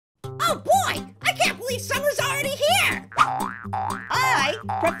summer's already here. I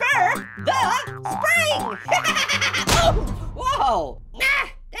prefer the spring. Oh, whoa. Nah,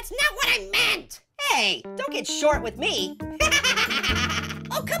 that's not what I meant. Hey, don't get short with me.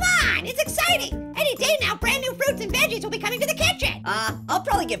 Oh, come on, it's exciting. Any day now, brand new fruits and veggies will be coming to the kitchen. I'll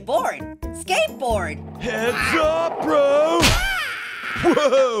probably get bored. Skateboard. Heads up, bro.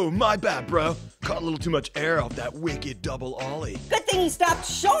 Whoa, my bad, bro. Caught a little too much air off that wicked double ollie. Good thing he stopped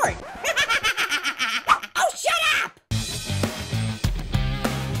short. Oh, shut up!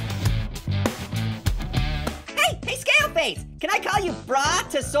 Hey, Scaleface! Can I call you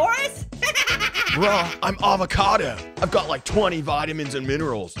Bra-tosaurus? Bruh, I'm avocado. I've got like 20 vitamins and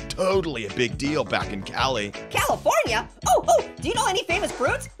minerals. Totally a big deal back in Cali. California? Oh, do you know any famous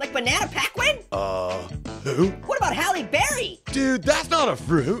fruits? Like banana Paquin? Who? What about Halle Berry? Dude, that's not a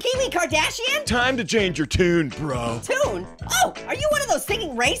fruit. Kiwi Kardashian? Time to change your tune, bro. Tune? Oh, are you one of those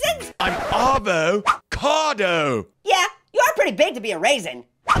singing raisins? I'm avocado. Yeah, you are pretty big to be a raisin.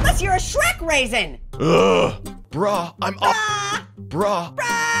 Unless you're a Shrek raisin. Ugh. Bruh, I'm Bruh. Brah.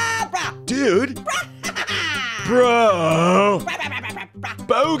 Dude. Brah. Bro. Brah.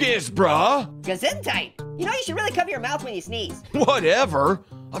 Bogus, bruh. Gesundheit. You know you should really cover your mouth when you sneeze. Whatever.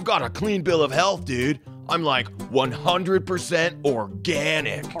 I've got a clean bill of health, dude. I'm like 100%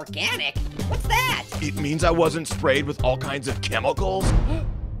 organic. Organic? What's that? It means I wasn't sprayed with all kinds of chemicals.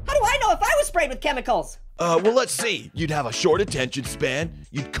 How do I know if I was sprayed with chemicals? Well, let's see. You'd have a short attention span,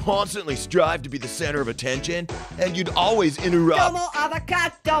 you'd constantly strive to be the center of attention, and you'd always interrupt. Domo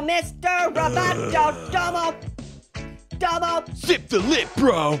avocado, Mr. Roboto, domo. Zip the lip,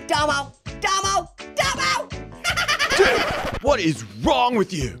 bro. Domo. Dude, what is wrong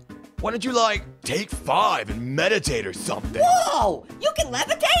with you? Why don't you, like, take 5 and meditate or something? Whoa, you can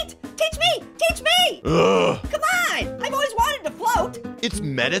levitate? Teach me. Ugh. Come on, I've always wanted to float. It's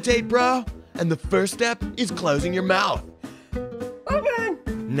meditate, bro. And the first step is closing your mouth. Okay.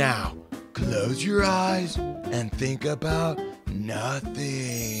 Now, close your eyes and think about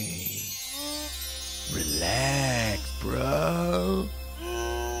nothing. Relax, bro.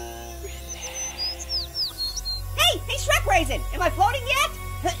 Hey, Shrek Raisin, am I floating yet?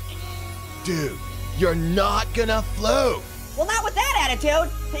 Dude, you're not gonna float. Well, not with that attitude.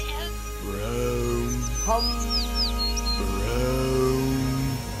 Bro. Hum.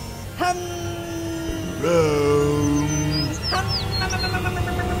 Bro.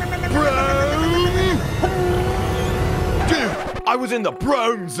 Dude, I was in the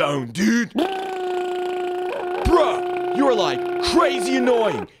brome zone, dude. Bruh, you are like crazy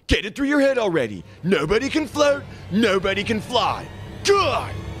annoying. Get it through your head already. Nobody can float, nobody can fly.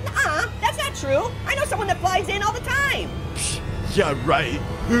 Good. That's not true. I know someone that flies in all the time. Psh, yeah, right.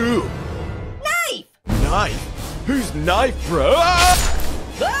 Who? Knife. Knife? Who's knife, bro?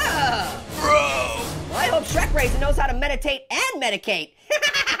 Ah! Bro! Well, I hope Shrek Raisin knows how to meditate and medicate.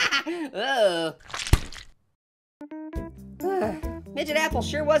 Midget Apple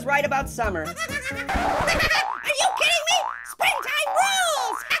sure was right about summer. Are you kidding me? Springtime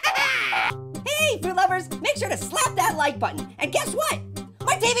rules! Hey, fruit lovers, make sure to slap that like button. And guess what?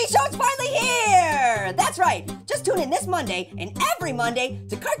 My TV show's finally here! That's right, just tune in this Monday and every Monday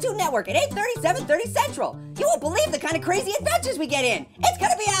to Cartoon Network at 8:30, 7:30 Central. You won't believe the kind of crazy adventures we get in. It's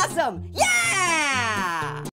gonna be awesome! Yeah!